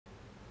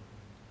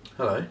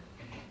Hello.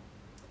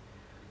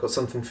 Got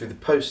something through the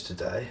post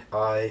today.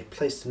 I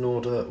placed an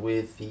order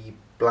with the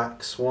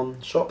Black Swan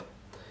Shoppe,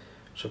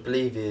 which I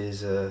believe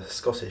is a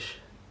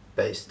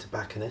Scottish-based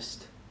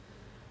tobacconist,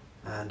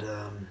 and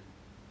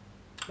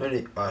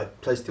I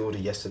placed the order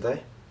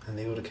yesterday, and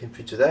the order came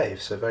through today.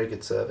 So very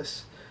good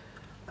service.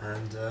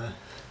 And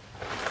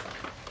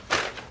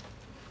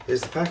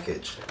here's the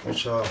package,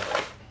 which I'll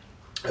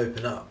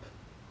open up.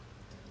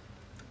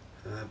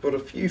 I bought a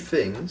few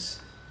things.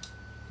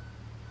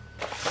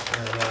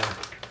 And I'll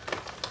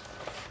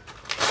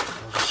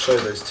just show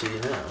those to you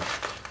now.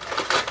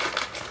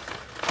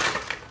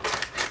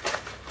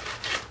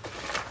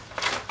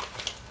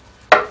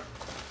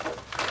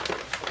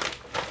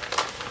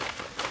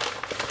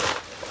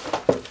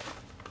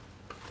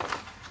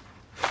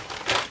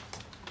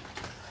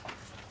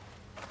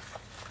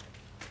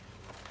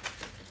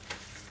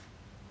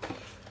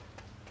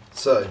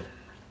 So,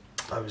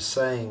 I was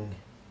saying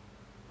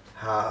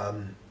how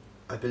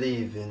I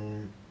believe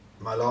in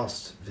my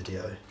last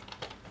video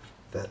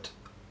that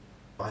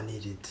I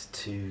needed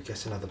to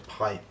get another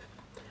pipe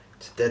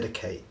to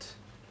dedicate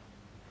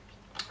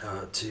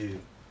to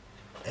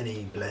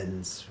any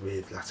blends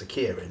with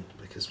Latakia in,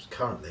 because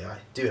currently I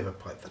do have a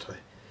pipe that I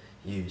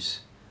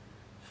use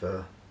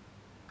for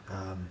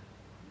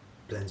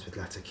blends with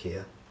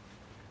Latakia,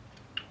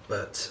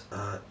 but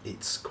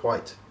it's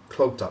quite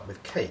clogged up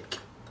with cake.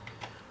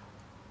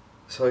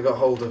 So I got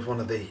hold of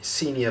one of the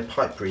senior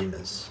pipe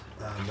reamers.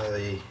 They're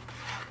the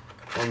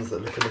ones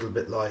that look a little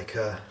bit like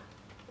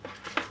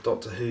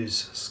Doctor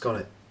Who's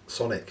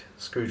sonic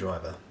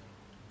screwdriver.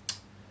 I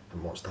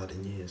haven't watched that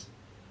in years.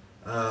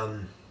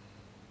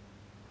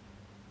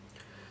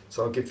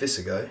 So I'll give this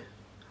a go.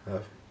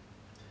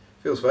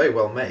 Feels very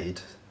well made,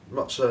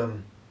 much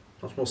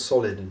more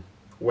solid and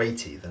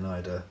weighty than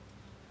I'd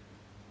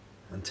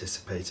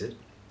anticipated.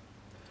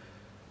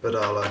 But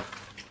I'll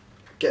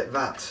get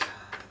that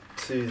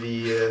to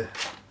the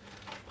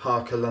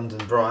Parcel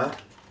Burn-A-Briar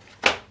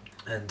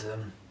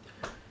and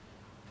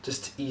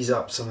just to ease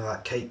up some of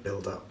that cake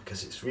build up,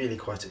 because it's really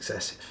quite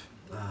excessive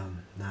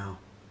now,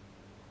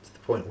 to the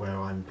point where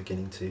I'm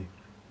beginning to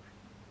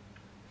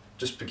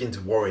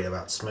worry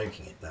about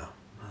smoking it now.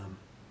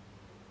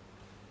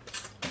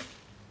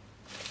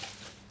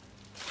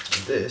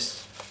 And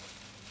this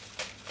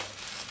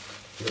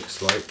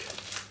looks like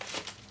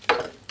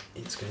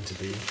it's going to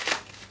be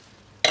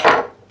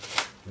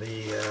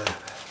the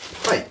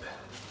pipe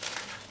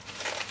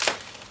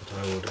that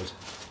I ordered.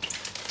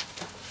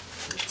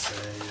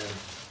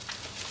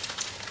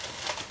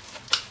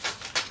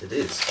 It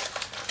is.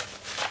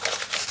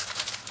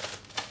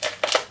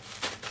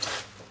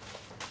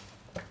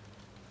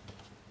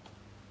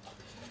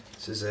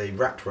 This is a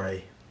rat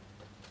ray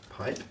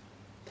pipe,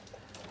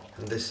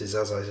 and this is,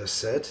 as I just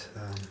said,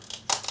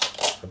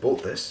 I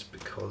bought this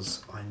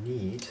because I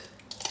need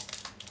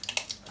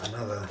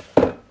another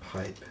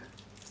pipe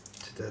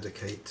to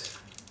dedicate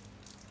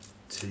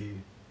to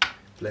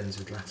blends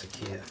with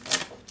Latakia,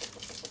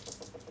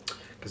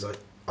 because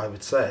I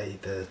would say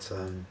that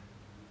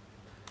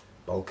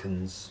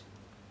Balkans,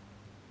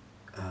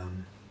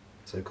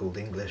 so-called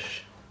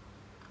English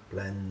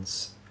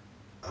blends,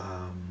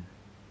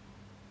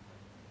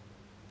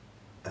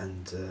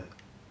 and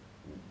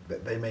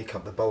they make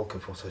up the bulk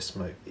of what I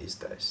smoke these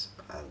days,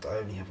 and I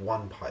only have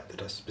one pipe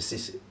that I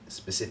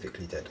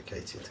specifically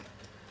dedicated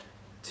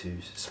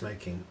to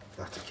smoking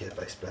Latakia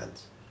based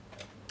blends.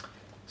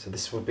 So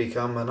this will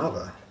become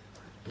another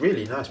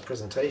really nice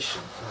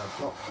presentation. I've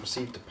not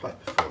received a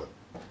pipe before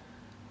that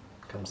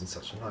comes in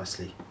such a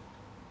nicely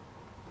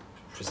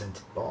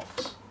presented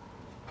box.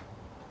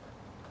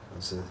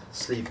 There's a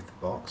sleeve of the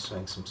box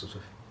showing some sort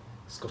of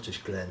Scottish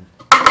Glen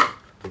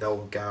with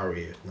Old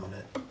Gowrie written on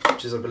it,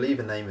 which is, I believe,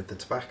 the name of the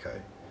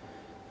tobacco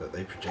that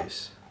they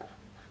produce.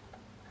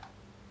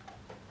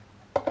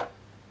 But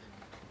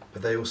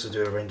they also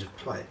do a range of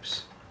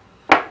pipes.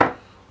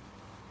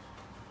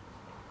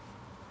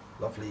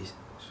 Lovely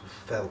sort of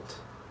felt,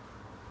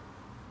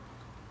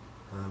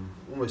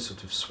 almost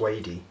sort of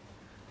suede-y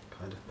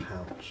kind of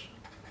pouch.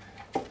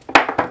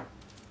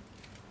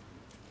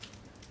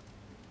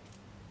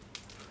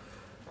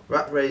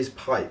 Rat Ray's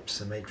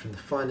pipes are made from the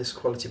finest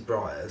quality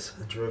briars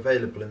and are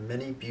available in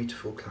many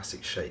beautiful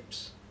classic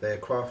shapes. They are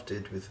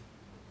crafted with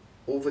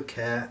all the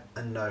care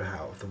and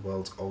know-how of the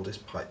world's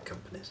oldest pipe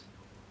companies.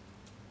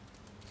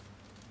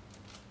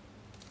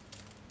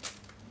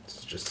 This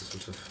is just a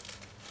sort of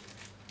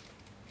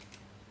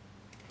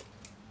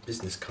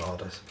business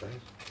card, I suppose.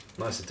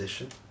 Nice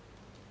addition.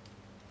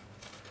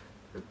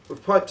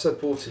 With pipes I've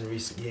bought in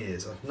recent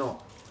years, I've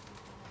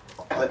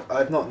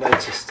not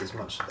noticed as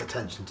much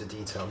attention to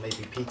detail.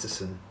 Maybe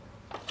Peterson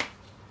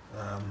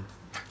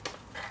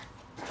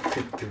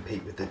could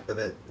compete with it, but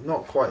they're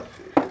not quite.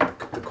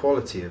 The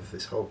quality of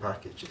this whole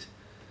package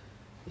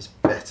is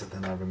better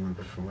than I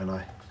remember from when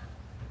I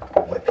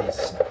bought my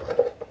Peterson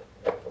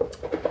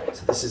pipe.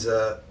 So this is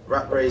a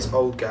Rat Ray's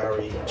Old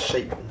Gowrie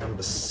shape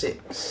number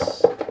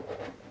 6.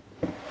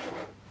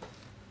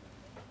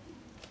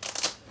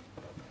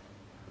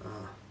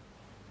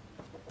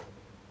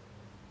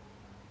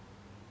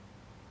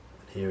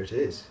 here it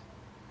is.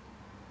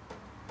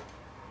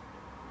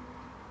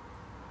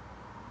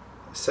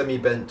 A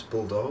semi-bent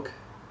bulldog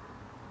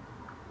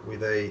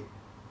with a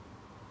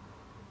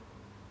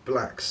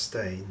black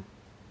stain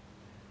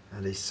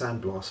and a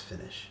sandblast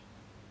finish.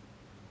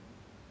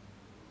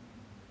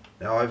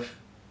 Now,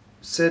 I've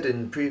said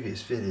in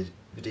previous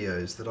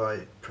videos that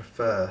I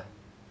prefer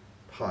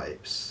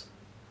pipes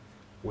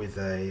with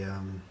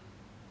a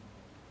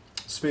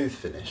smooth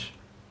finish,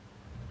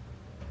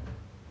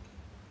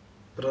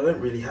 but I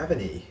don't really have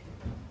any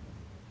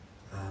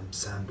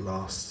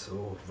sandblast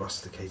or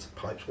rusticated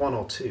pipes, one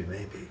or two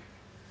maybe,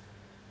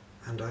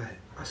 and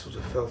I sort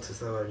of felt as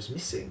though I was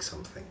missing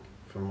something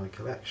from my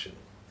collection.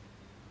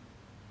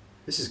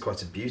 This is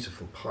quite a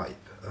beautiful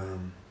pipe.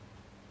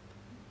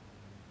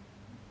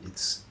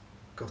 It's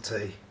got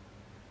a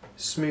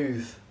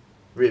smooth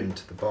rim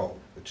to the bowl,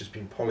 which has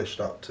been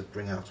polished up to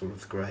bring out all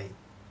of the grain,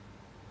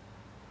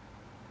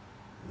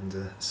 and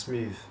a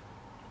smooth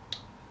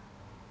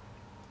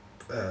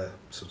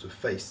sort of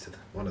face to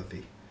one of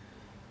the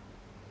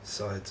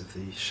sides of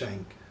the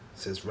shank. It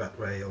says Rat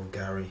Ray Old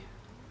Gary,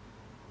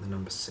 the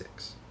number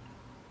 6.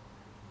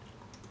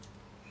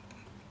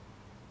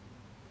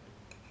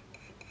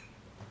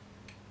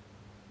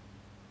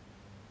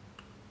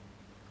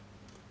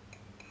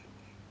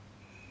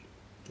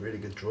 Really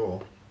good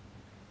draw.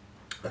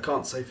 I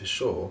can't say for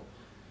sure,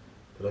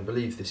 but I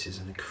believe this is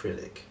an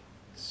acrylic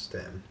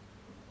stem,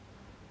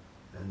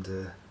 and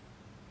the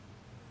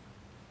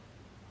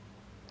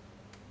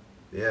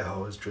air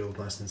hole is drilled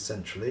nice and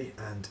centrally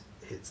and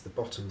hits the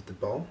bottom of the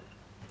bowl.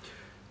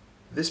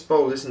 This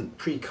bowl isn't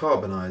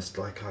pre-carbonised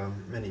like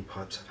many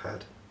pipes have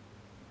had,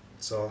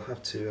 so I'll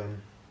have to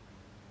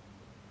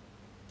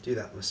do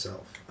that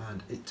myself,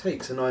 and it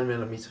takes a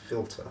 9mm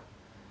filter.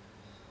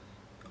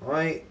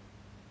 I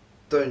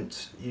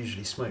don't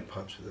usually smoke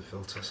pipes with a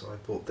filter, so I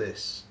bought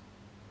this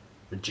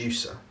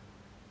reducer,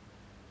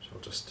 which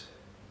I'll just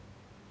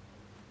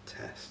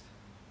test.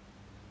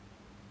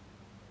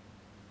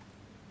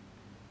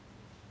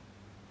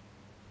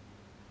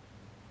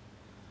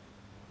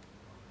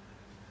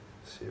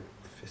 See if it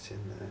will fit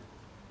in there.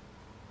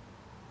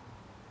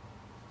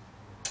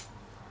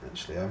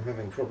 Actually, I'm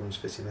having problems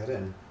fitting that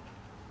in.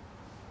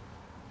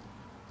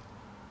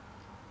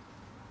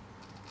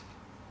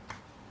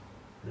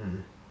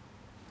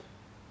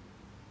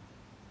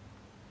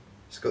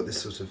 It's got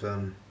this sort of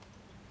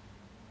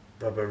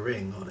rubber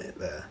ring on it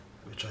there,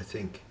 which I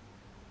think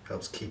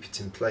helps keep it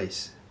in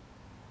place.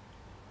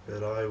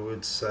 But I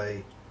would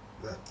say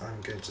that I'm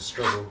going to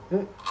struggle.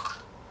 Oh,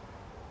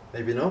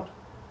 maybe not.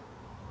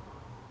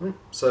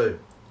 So, it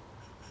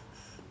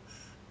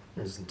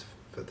doesn't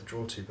fit the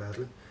drawer too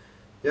badly.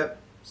 Yep,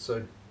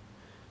 so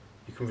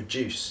you can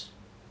reduce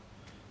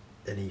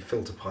any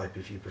filter pipe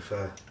if you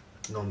prefer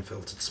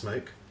non-filtered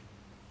smoke.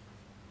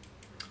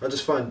 I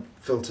just find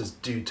filters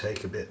do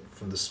take a bit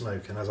from the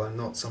smoke, and as I'm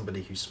not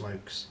somebody who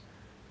smokes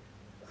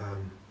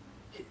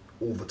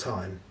all the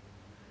time,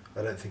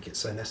 I don't think it's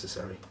so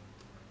necessary.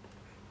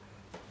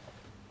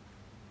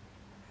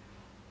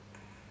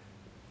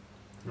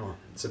 Oh,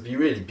 it's a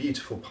really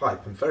beautiful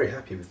pipe. I'm very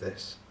happy with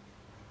this.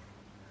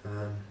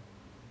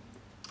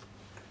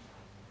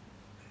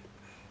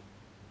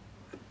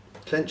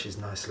 Clenches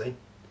nicely,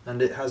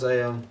 and it has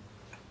a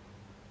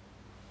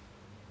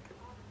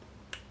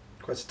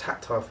quite a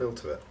tactile feel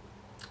to it.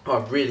 Oh,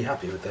 I'm really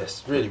happy with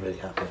this. Really, really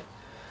happy.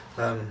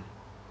 In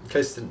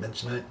case I didn't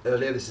mention it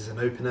earlier, this is an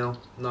Opinel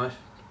knife.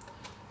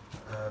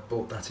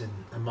 Bought that in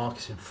a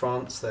market in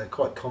France. They're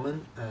quite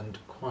common and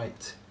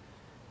quite,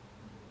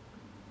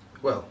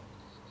 well,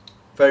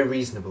 very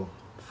reasonable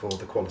for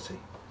the quality.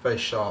 Very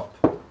sharp,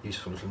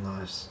 useful little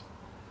knives,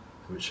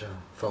 which are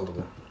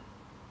foldable.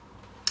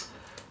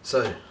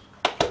 So,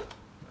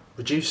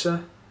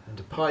 reducer and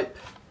a pipe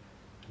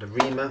and a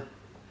reamer,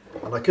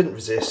 and I couldn't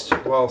resist,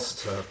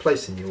 whilst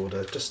placing the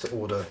order, just to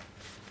order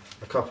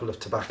a couple of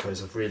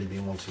tobaccos I've really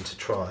been wanting to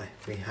try.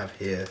 We have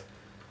here,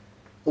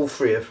 all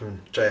three are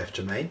from JF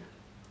Germain.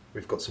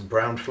 We've got some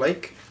Brown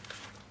Flake,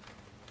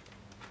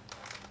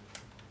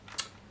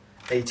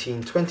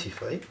 1820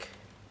 Flake,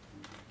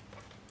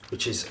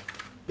 which is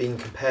being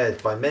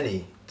compared by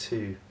many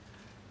to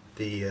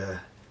the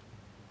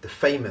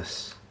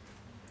famous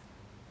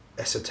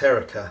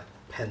Esoterica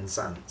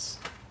Penzance,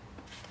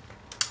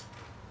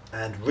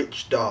 and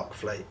Rich Dark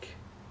Flake,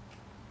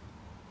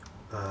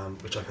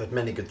 which I've heard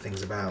many good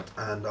things about,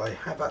 and I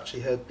have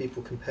actually heard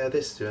people compare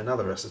this to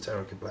another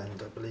Esoterica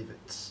blend. I believe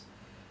it's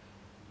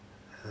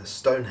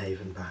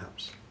Stonehaven,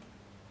 perhaps.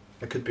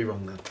 I could be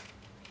wrong though.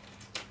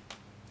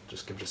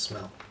 Just give it a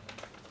smell.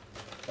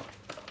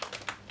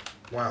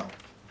 Wow.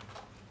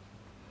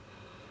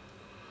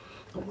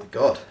 Oh my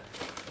god.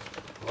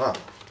 Wow.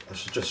 I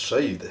should just show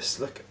you this.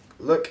 Look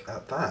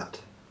at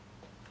that.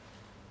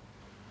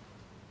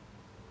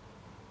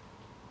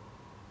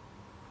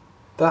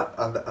 That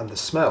and the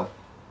smell.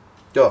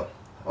 God,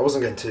 I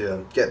wasn't going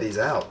to get these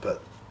out,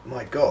 but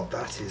my god,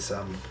 that is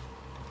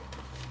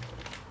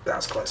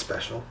that's quite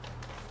special.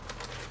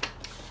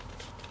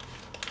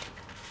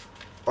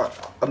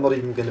 I'm not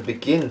even going to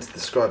begin to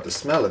describe the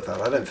smell of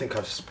that. I don't think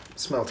I've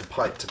smelled a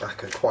pipe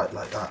tobacco quite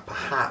like that.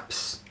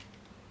 Perhaps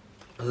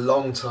a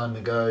long time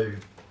ago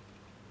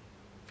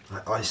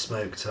I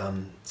smoked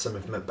some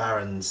of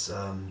McBaron's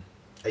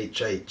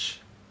HH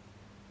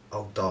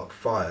Old Dark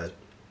Fire,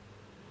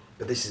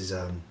 but this is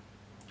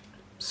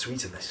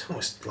sweeter. It's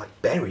almost like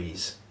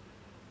berries,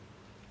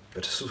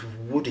 but a sort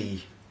of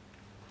woody.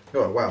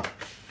 Oh wow,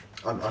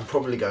 I'm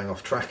probably going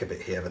off track a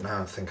bit here, but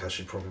now I think I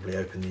should probably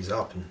open these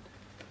up and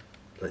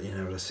let you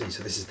know what I see.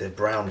 So this is their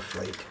brown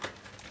flake.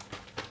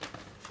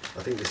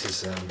 I think this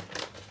is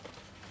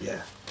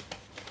yeah,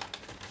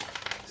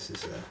 this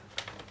is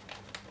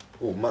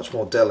much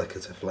more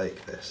delicate a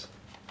flake.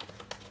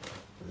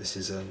 This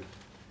is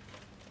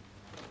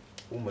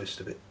almost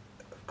a bit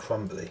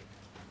crumbly.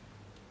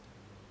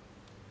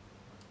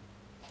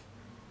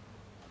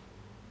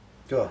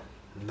 God,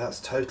 and that's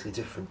totally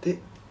different.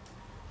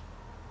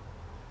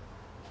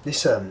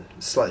 This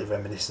slightly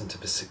reminiscent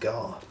of a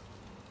cigar.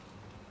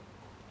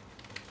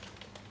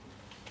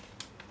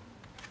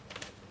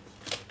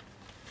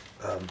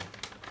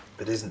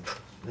 But isn't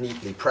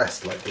neatly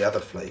pressed like the other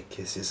flake.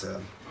 This is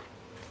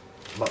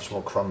much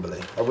more crumbly.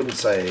 I wouldn't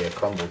say a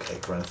crumble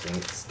cake or anything.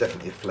 It's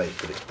definitely a flake,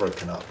 but it's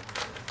broken up.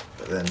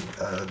 But then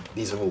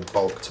these are all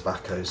bulk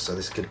tobaccos, so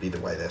this could be the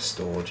way they're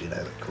stored, you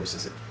know, that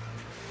causes it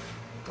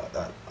like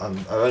that.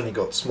 I've only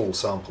got small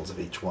samples of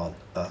each one.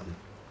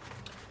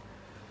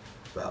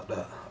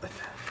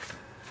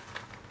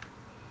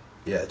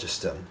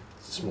 Just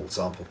small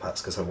sample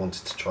packs because I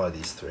wanted to try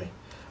these three.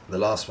 The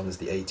last one is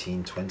the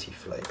 1820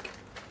 flake,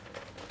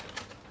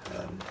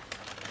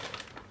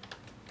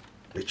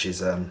 which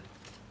is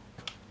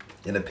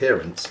in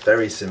appearance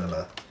very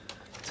similar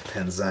to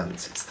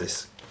Penzance. It's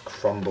this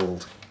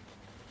crumbled,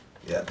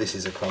 yeah, this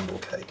is a crumble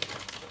cake.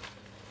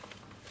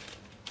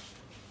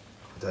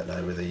 I don't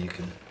know whether you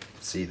can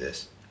see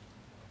this.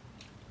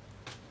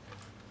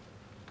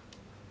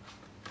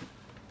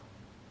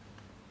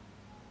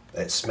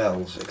 It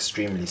smells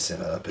extremely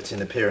similar, but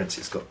in appearance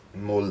it's got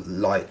more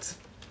light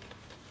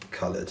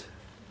coloured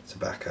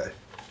tobacco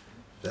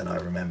than I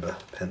remember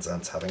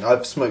Penzance having.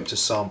 I've smoked a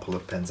sample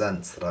of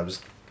Penzance that I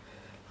was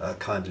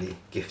kindly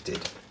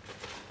gifted.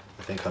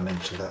 I think I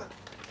mentioned that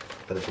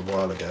a little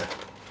while ago,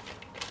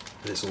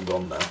 but it's all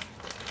gone now.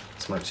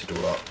 Smoked it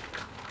all up.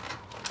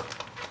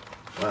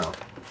 Wow.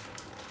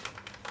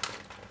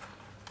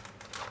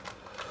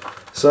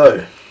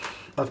 So,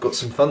 I've got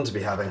some fun to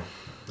be having.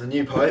 A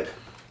new pipe,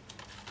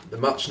 the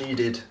much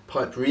needed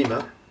pipe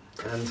reamer,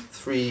 and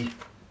 3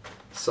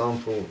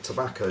 sample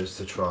tobaccos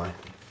to try.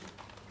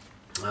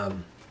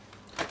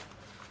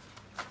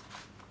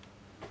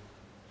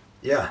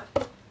 Yeah,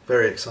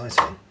 very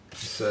exciting.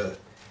 It's,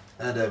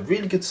 and a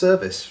really good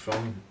service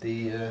from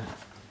the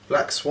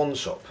Black Swan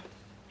Shoppe.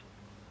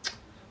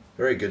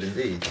 Very good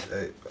indeed.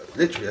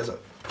 Literally,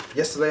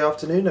 yesterday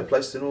afternoon I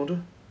placed an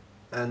order,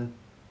 and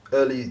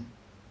early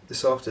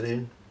this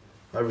afternoon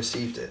I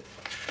received it.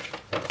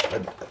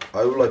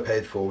 All I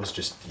paid for was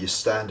just your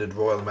standard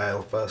Royal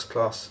Mail first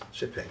class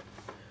shipping,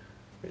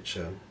 which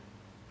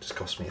just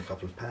cost me a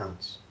couple of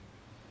pounds.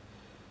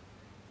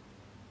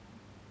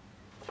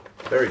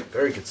 Very,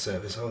 very good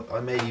service. I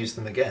may use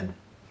them again.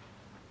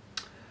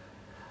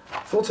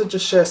 Thought I'd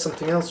just share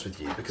something else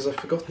with you because I've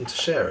forgotten to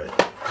share it.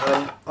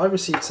 I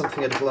received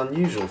something a little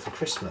unusual for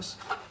Christmas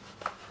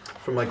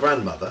from my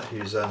grandmother,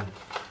 who's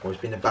always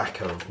been a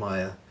backer of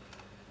my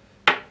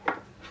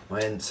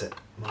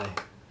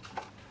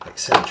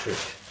eccentric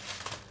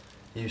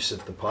use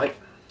of the pipe.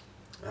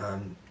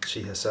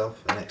 She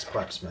herself, an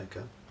ex-pipe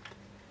smoker,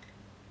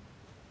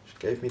 she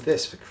gave me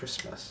this for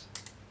Christmas.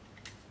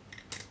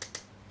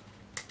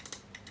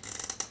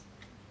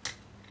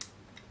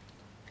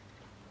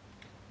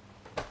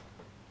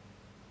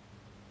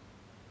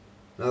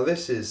 Now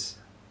this is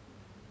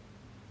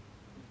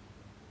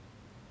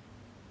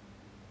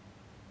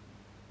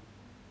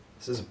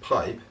a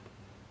pipe.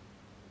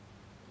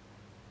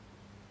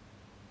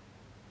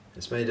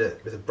 It's made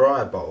with a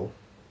briar bowl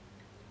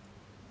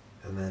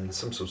and then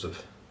some sort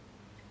of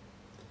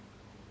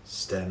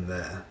stem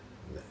there,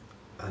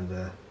 and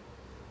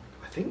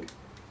I think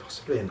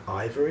possibly an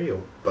ivory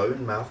or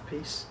bone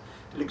mouthpiece.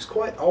 It looks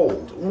quite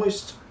old,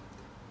 almost,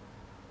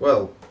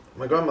 well,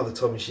 my grandmother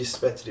told me she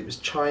suspected it was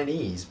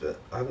Chinese, but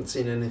I haven't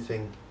seen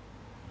anything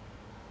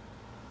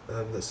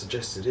that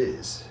suggests it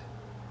is.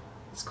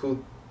 It's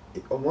called,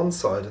 on one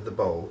side of the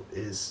bowl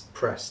is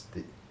pressed,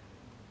 the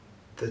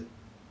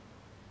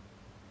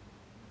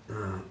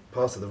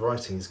part of the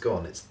writing is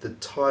gone. It's the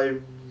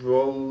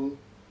Tyrolean,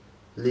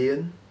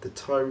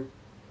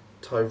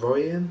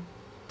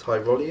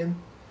 Tyrolean,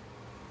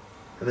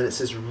 and then it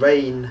says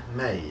reign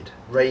made,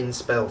 reign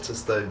spelt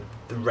as though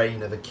the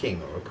reign of a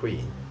king or a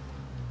queen.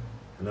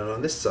 And then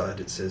on this side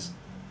it says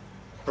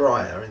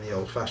Briar in the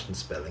old-fashioned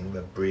spelling,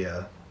 the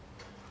Briar,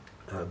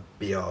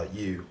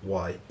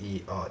 B-R-U-Y-E-R-E,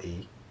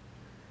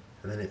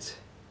 and then it's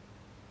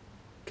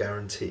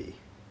guarantee,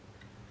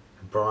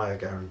 a Briar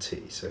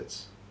guarantee, so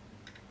it's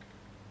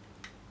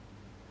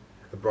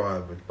a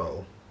briarwood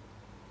bowl.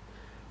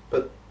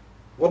 But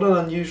What an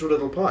unusual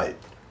little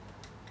pipe.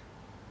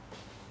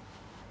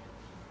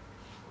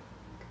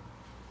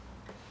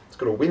 It's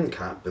got a wind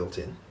cap built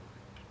in.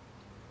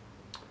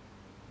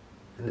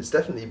 And it's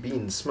definitely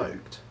been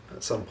smoked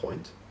at some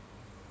point.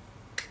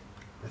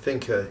 I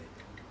think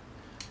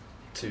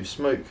to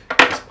smoke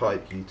this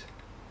pipe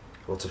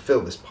or to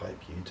fill this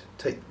pipe you'd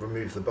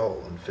remove the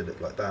bowl and fill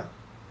it like that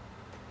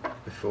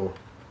before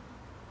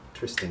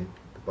twisting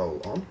the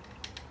bowl on.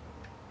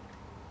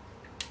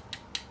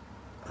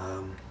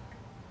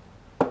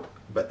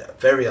 But a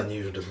very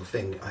unusual little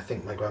thing. I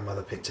think my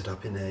grandmother picked it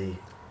up in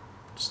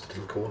just a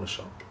little corner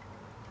shop.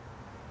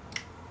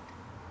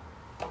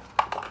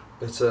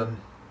 But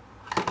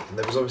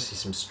there was obviously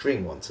some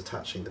string once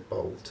attaching the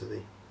bowl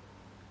to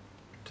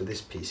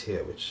this piece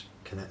here, which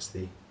connects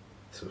the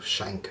sort of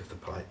shank of the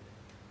pipe.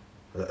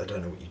 I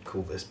don't know what you'd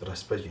call this, but I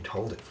suppose you'd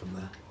hold it from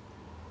there.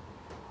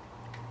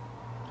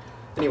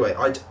 Anyway,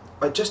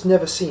 I'd just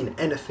never seen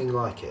anything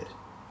like it.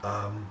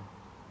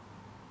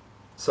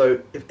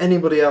 So if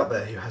anybody out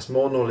there who has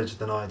more knowledge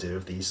than I do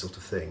of these sort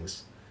of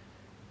things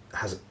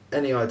has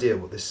any idea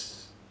what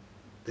this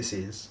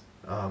is,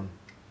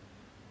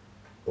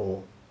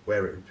 or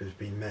where it has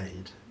been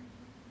made,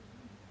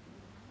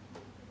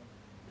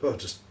 well,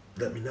 just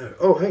let me know.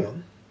 Oh, hang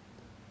on.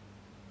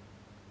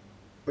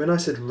 When I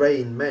said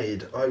rain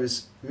made, I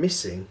was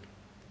missing.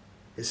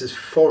 It says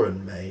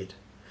foreign made.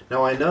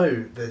 Now I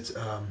know that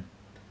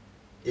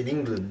in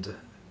England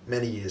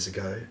many years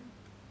ago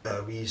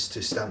we used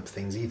to stamp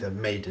things either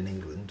made in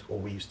England or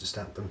we used to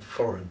stamp them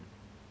foreign.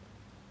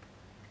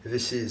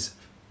 This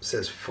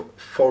says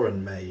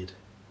foreign made.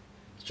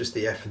 It's just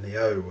the F and the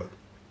O were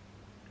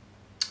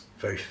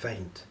very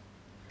faint.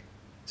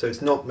 So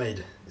it's not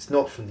made. It's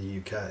not from the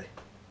UK.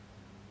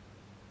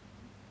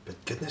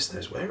 But goodness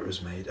knows where it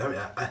was made. I mean,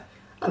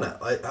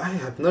 I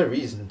have no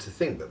reason to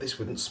think that this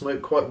wouldn't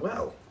smoke quite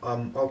well.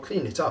 I'll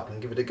clean it up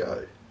and give it a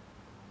go.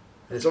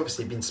 And it's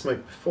obviously been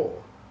smoked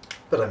before.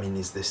 But I mean,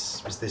 was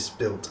this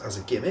built as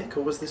a gimmick,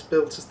 or was this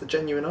built as the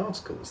genuine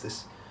article? Was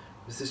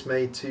this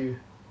made to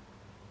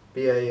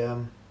be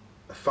a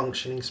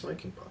functioning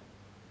smoking pipe?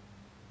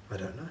 I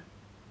don't know.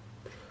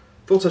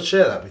 Thought I'd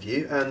share that with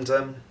you and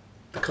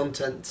the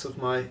contents of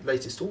my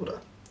latest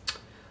order.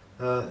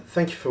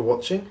 Thank you for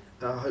watching.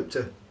 I hope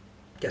to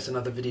get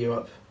another video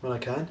up when I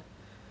can,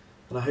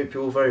 and I hope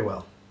you're all very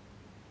well.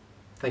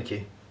 Thank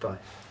you. Bye.